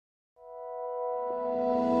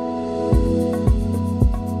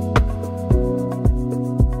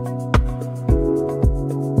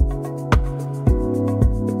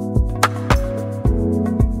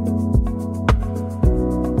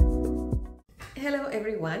Hello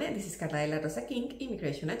everyone, this is Rosa-King,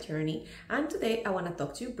 immigration attorney, and today I want to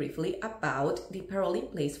talk to you briefly about the parole in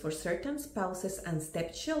place for certain spouses and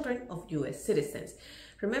stepchildren of U.S. citizens.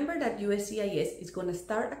 Remember that USCIS is going to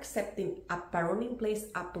start accepting parole in place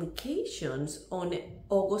applications on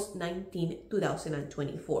August 19,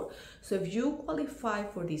 2024. So if you qualify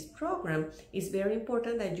for this program, it's very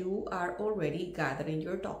important that you are already gathering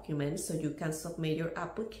your documents so you can submit your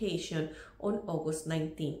application on August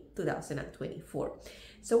 19, 2024.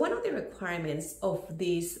 So one of the requirements of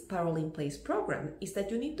this parole in place program is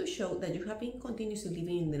that you need to show that you have been continuously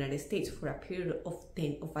living in the United States for a period of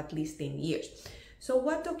at least 10 years. So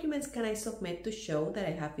what documents can I submit to show that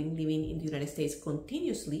I have been living in the United States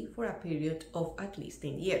continuously for a period of at least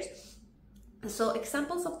 10 years? So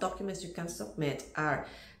examples of documents you can submit are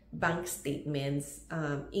bank statements,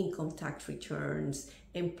 income tax returns,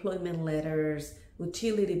 employment letters,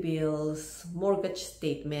 utility bills, mortgage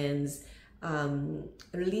statements,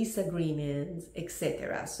 lease agreements,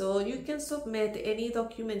 etc. So you can submit any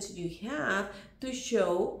documents you have to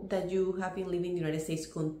show that you have been living in the United States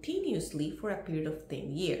continuously for a period of 10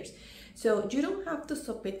 years. So you don't have to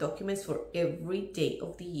submit documents for every day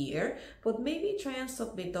of the year, but maybe try and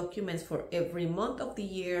submit documents for every month of the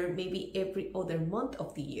year, maybe every other month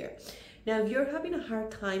of the year. Now, if you're having a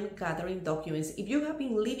hard time gathering documents, if you have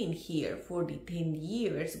been living here for the 10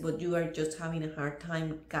 years, but you are just having a hard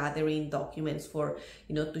time gathering documents for,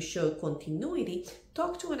 to show continuity,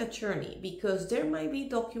 talk to an attorney, because there might be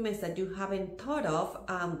documents that you haven't thought of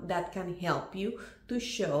that can help you to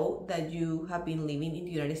show that you have been living in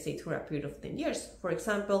the United States for a period of 10 years. For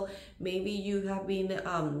example, maybe you have been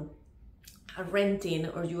renting,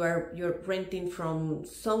 or you're renting from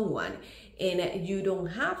someone and you don't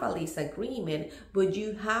have a lease agreement, but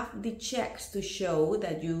you have the checks to show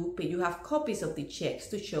that you pay, you have copies of the checks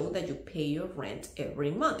to show that you pay your rent every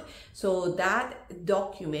month. So that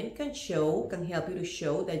document can help you to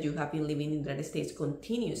show that you have been living in the United States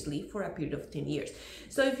continuously for a period of 10 years.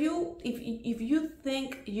 So if you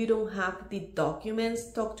think you don't have the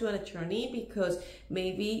documents, talk to an attorney, because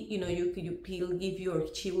maybe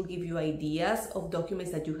she will give you ideas of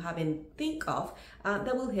documents that you haven't think of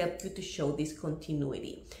that will help you to show this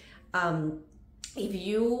continuity. If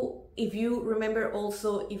you remember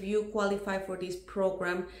also, if you qualify for this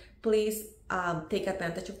program, please take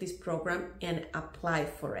advantage of this program and apply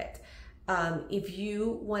for it. If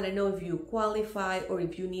you want to know if you qualify or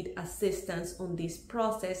if you need assistance on this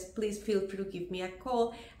process, please feel free to give me a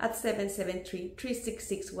call at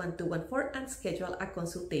 773-366-1214 and schedule a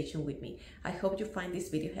consultation with me. I hope you find this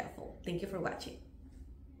video helpful. Thank you for watching.